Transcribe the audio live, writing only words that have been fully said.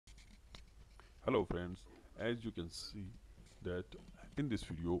Hello friends, as you can see that in this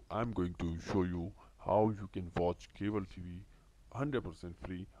video I'm going to show you how you can watch cable TV 100%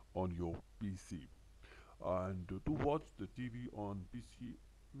 free on your PC. And to watch the TV on PC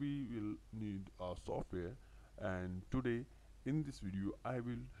we will need a software, and today in this video I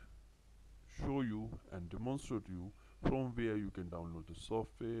will show you and demonstrate you from where you can download the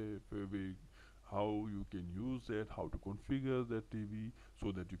software, how you can use it, how to configure the TV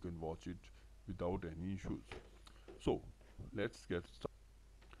so that you can watch it without any issues. So let's get started.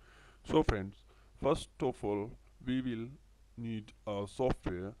 So friends, first of all we will need a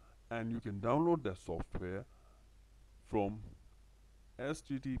software, and you can download that software from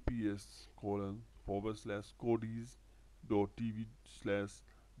https://codis.tv slash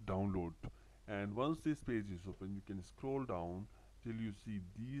download. And once this page is open, you can scroll down till you see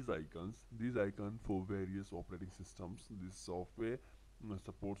these icons for various operating systems. This software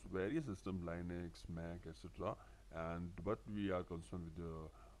supports various systems, Linux, Mac, etc. And but we are concerned with the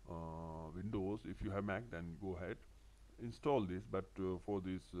Windows. If you have Mac, then go ahead install this, but for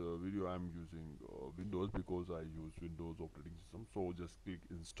this video I'm using Windows because I use Windows operating system. So just click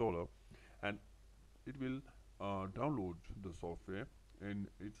installer and it will download the software, and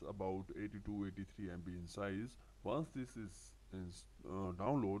it's about 82-83 MB in size. Once this is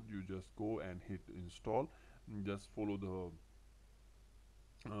download, you just go and hit install. Just follow the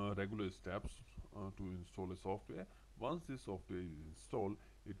regular steps to install a software. Once this software is installed,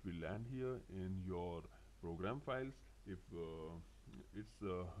 it will land here in your program files. If it's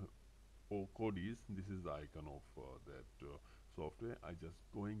Codis, this is the icon of that software. I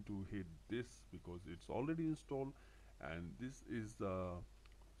just going to hit this because it's already installed, and this is the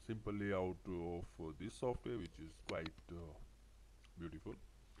simple layout of this software, which is quite beautiful.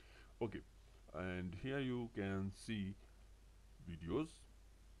 Okay, and here you can see videos.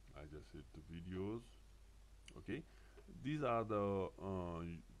 I just hit the videos. Okay, these are the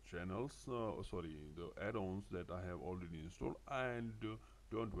channels, sorry, the add-ons that I have already installed. And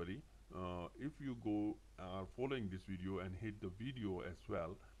don't worry, if you go following this video and hit the video as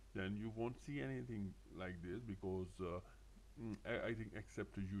well, then you won't see anything like this because I think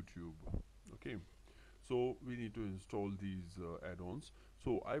except YouTube. Okay, so we need to install these add-ons.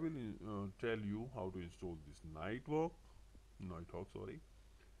 So I will tell you how to install this Nighthawk, sorry,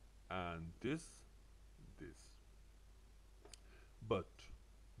 and this. But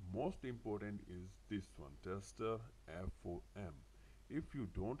most important is this one, Tester F4M. If you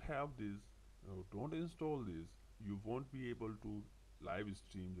don't have this, don't install this, you won't be able to live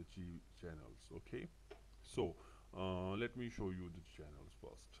stream the channels. Okay, so let me show you the channels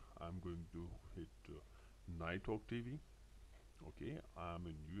first. I'm going to hit Nighthawk TV. Okay, I'm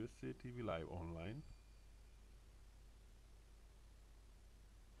in USA TV live online.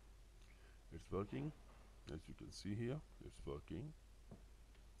 It's working, as you can see here. It's working.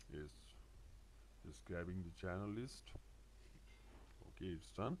 It's just grabbing the channel list. Okay,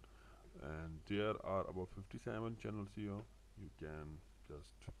 it's done, and there are about 57 channels here. You can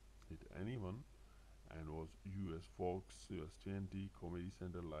just hit any one and watch US Fox, US TNT, Comedy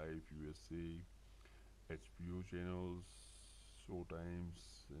Center Live, USA, HBO channels, Showtimes,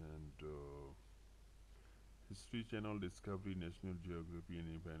 and History Channel, Discovery, National Geography, and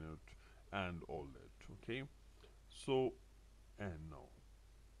Independent, and all that. Okay, so and now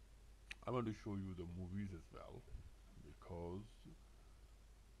I want to show you the movies as well, because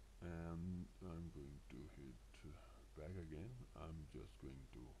and I'm going to hit back again. I'm just going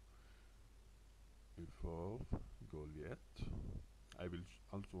to evolve Goliath. I will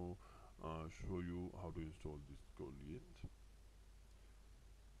also show you how to install this Goliath.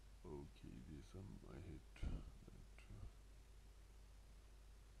 Okay, this I hit that.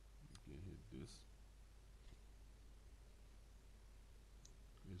 Okay, hit this.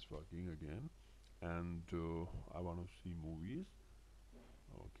 It's working again, and I want to see movies.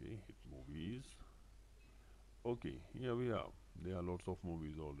 Okay, hit movies. Okay, here we are. There are lots of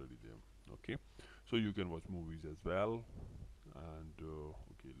movies already there. Okay, so you can watch movies as well. And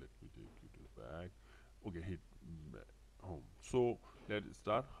okay, let me take you to the back. Okay, hit home. So let's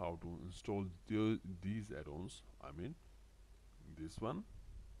start how to install these add-ons. I mean this one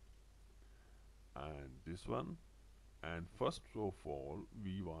and this one. And first of all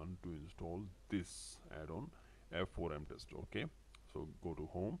we want to install this add-on, F4M Tester. Okay, so go to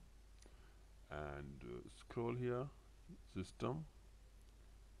home and scroll here, system,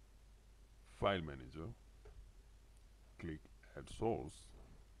 file manager, click add source,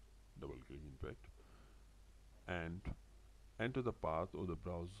 double click in fact, and enter the path of the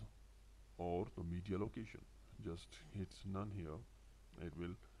browser or the media location. Just hit none here. It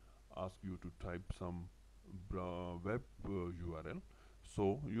will ask you to type some web URL.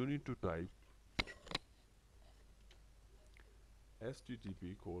 So you need to type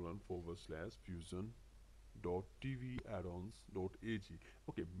http://fusion.tvaddons.ag.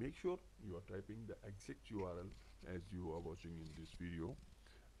 Okay, make sure you are typing the exact URL as you are watching in this video,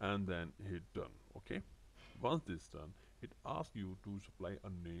 and then hit done. Okay, once this done, it asks you to supply a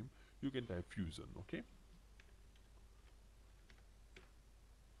name. You can type Fusion. Okay,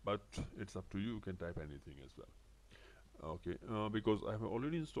 but it's up to you. You can type anything as well. Okay, because I have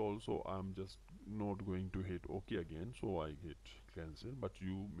already installed, so I'm just not going to hit OK again. So I hit cancel, but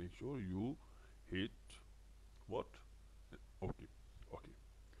you make sure you hit what? Okay. Okay,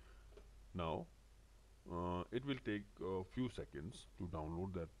 now it will take a few seconds to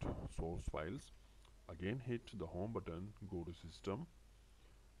download that source files. Again, hit the home button, go to system.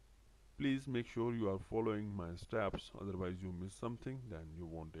 Please make sure you are following my steps, otherwise you miss something, then you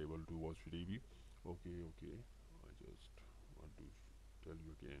won't able to watch TV. Okay, okay, I just want to tell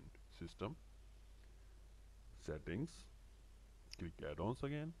you again. System, settings, click add-ons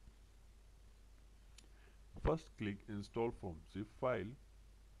again. First click install from zip file,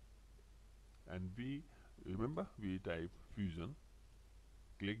 and we remember we type Fusion.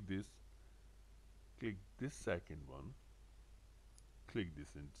 Click this second one, click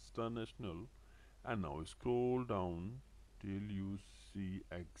this international, and now scroll down till you see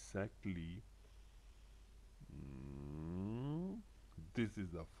exactly this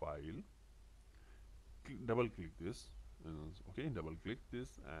is the file. Double click this, okay, double click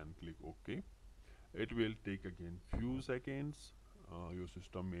this and click OK. It will take again few seconds. Your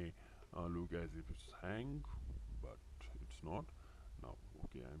system may look as if it's hang, but it's not. Now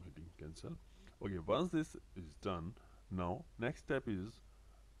okay, I'm hitting cancel. Okay, once this is done, now next step is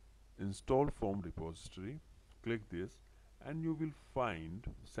install from repository. Click this and you will find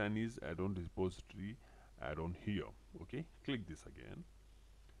Sany's add-on repository add-on here. Okay, click this again,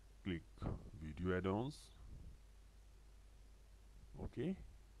 click video add-ons, okay,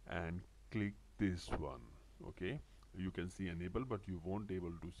 and click this one. Okay, you can see enable, but you won't be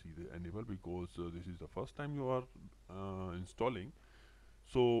able to see the enable because this is the first time you are installing.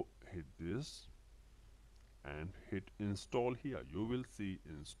 So hit this and hit install here. You will see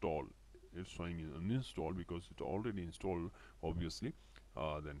install. It's showing in uninstall because it's already installed, obviously.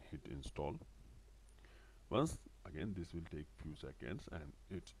 Then hit install. Once again, this will take few seconds and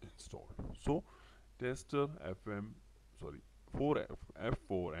it's installed. So tester fm, sorry, 4f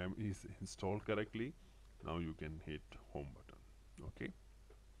f4m is installed correctly. Now you can hit home button. Okay,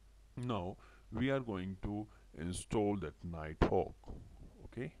 now we are going to install that Nighthawk.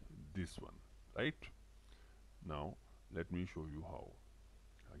 Okay, this one, right? Now let me show you how.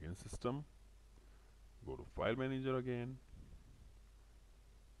 Again, system, go to file manager again,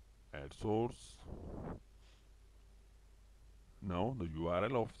 add source. Now the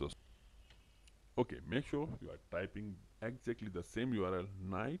URL of the, okay, make sure you are typing exactly the same URL,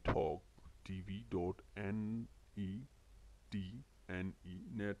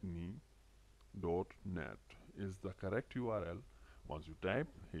 nighthawktv.netne.net is the correct URL. Once you type,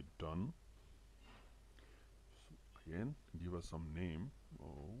 hit done. So again, give us some name.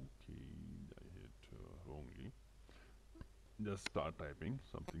 Okay, I hit wrongly. Just start typing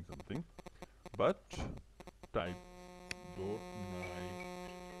something, but type .night.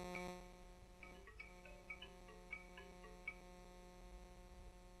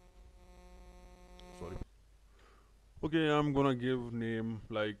 Sorry. Okay, I'm gonna give name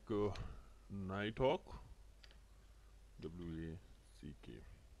like Nighthawk, W-A-C-K.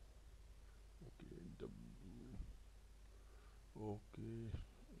 Okay,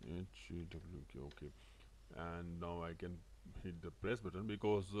 H-A-W-K. Okay, and now I can hit the press button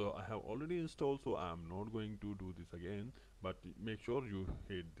because I have already installed, so I'm not going to do this again, but make sure you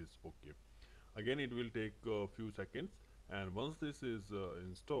hit this OK. Again, it will take a few seconds, and once this is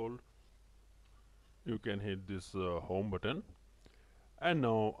installed, you can hit this home button. And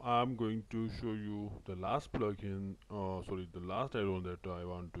now I'm going to show you the last plugin, the last add-on that I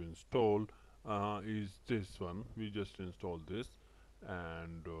want to install is this one. We just installed this,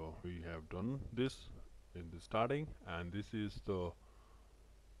 and we have done this in the starting, and this is the,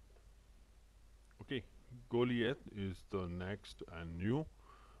 okay, Goliath is the next and new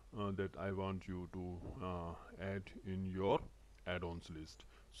that I want you to add in your add-ons list.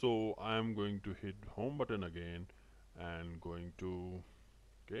 So I am going to hit home button again and going to,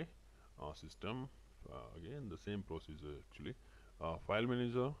 okay, system, again the same procedure actually, file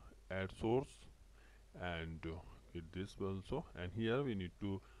manager, add source, and hit this also, and here we need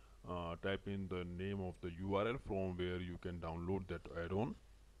to type in the name of the URL from where you can download that add-on.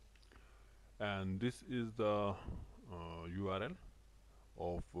 and this is the URL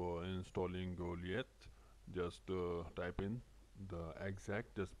of installing Goliath. Just type in the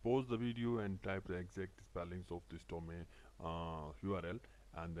exact, just pause the video and type the exact spellings of this domain URL,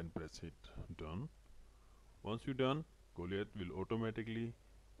 and then press hit done. Once you done, Goliath will automatically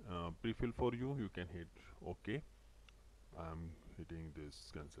pre-fill for you. You can hit OK. I'm hitting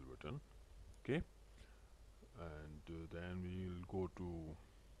this cancel button. Okay, and then we will go to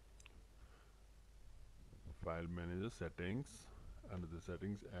file manager settings, under the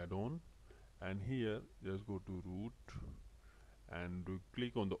settings add-on, and here just go to root and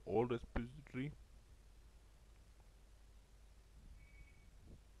click on the all repository.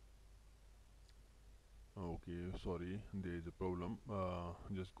 Okay, sorry, there is a problem.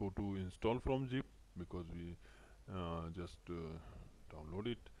 Just go to install from zip, because we just download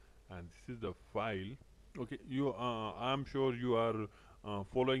it, and this is the file. Okay, you I'm sure you are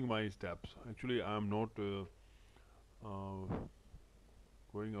following my steps. Actually, I'm not uh,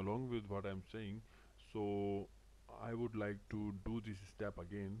 going along with what I'm saying, so I would like to do this step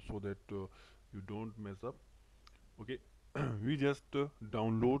again so that you don't mess up. Okay, we just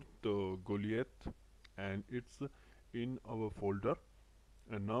download the Goliath, and it's in our folder,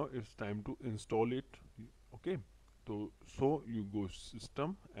 and now it's time to install it. Okay, so you go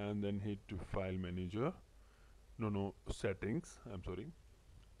system and then hit file manager, no, settings, I'm sorry,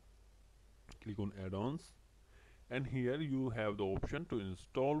 click on add-ons, and here you have the option to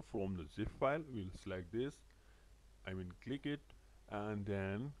install from the zip file. We'll select this, I mean click it, and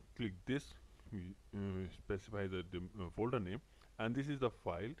then click this. We specify the folder name, and this is the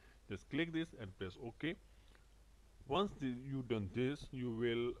file. Just click this and press OK. Once you done this,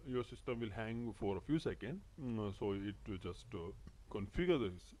 your system will hang for a few seconds, so it will just configure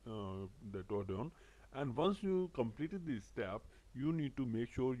this that add-on. And once you completed this step, you need to make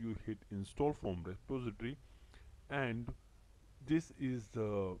sure you hit install from repository, and this is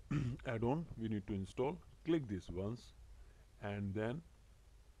the add-on we need to install. Click this once, and then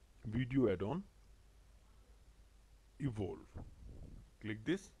video add-on evolve, click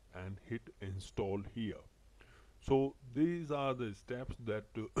this and hit install here. So these are the steps that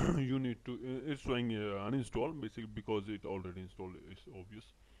you need to it's showing uninstall basically because it already installed, it's obvious.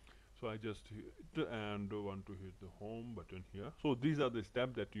 So I just hit and want to hit the home button here. So these are the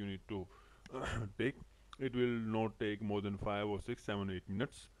steps that you need to take. It will not take more than 5 or 6 7 8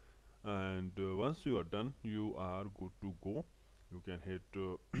 minutes, and once you are done, you are good to go. You can hit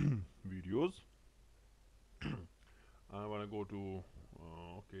videos. I want to go to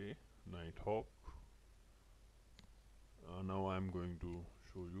okay, Nighthawk. Now I'm going to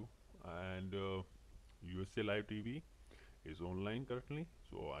show you, and USA Live TV is online currently,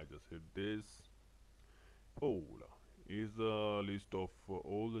 so I just hit this. Oh, is a list of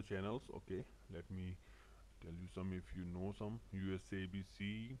all the channels. Okay, let me tell you some if you know some.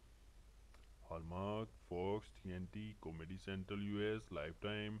 USABC, Hallmark, Fox, TNT, Comedy Central US,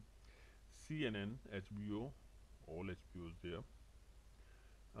 Lifetime, CNN, HBO, all HBOs there,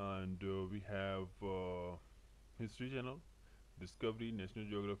 and we have History Channel, Discovery, National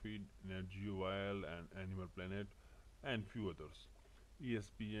Geography, Nat Geo Wild, and Animal Planet, and few others.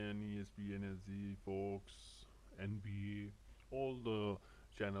 ESPN, ESPN, Fox, NBA, all the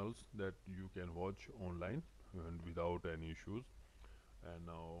channels that you can watch online and without any issues. And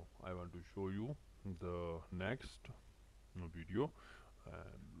now I want to show you the next video.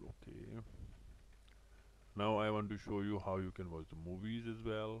 And okay, now I want to show you how you can watch the movies as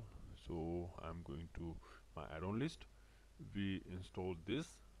well. So I'm going to my add-on list. We install this,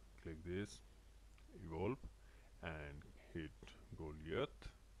 click this, evolve, and hit Goliath,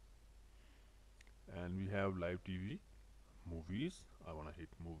 and we have live TV, movies. I want to hit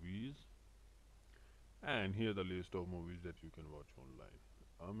movies, and here the list of movies that you can watch online.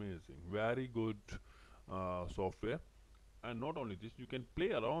 Amazing, very good software. And not only this, you can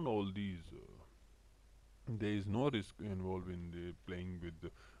play around all these. There is no risk involved in the playing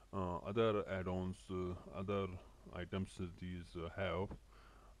with other add-ons, other items these have.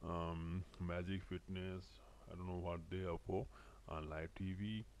 Magic Fitness, I don't know what they are for. Live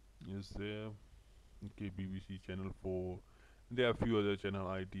TV is there. Okay, BBC Channel 4. There are few other channel,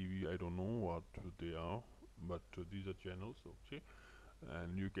 ITV, I don't know what they are, but these are channels. Okay,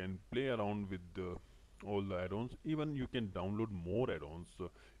 and you can play around with all the add-ons. Even you can download more add-ons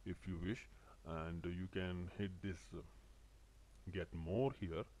if you wish, and you can hit this get more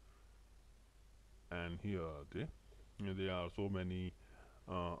here, and here are they. There are so many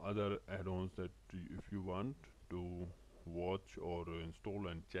other add-ons that if you want to watch or install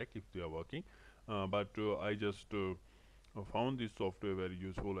and check if they are working, but I just found this software very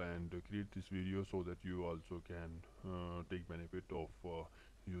useful and create this video so that you also can take benefit of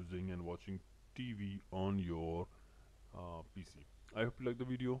using and watching TV on your PC. I hope you like the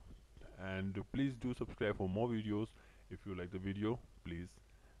video, and please do subscribe for more videos. If you like the video, please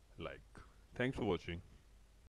like. Thanks for watching.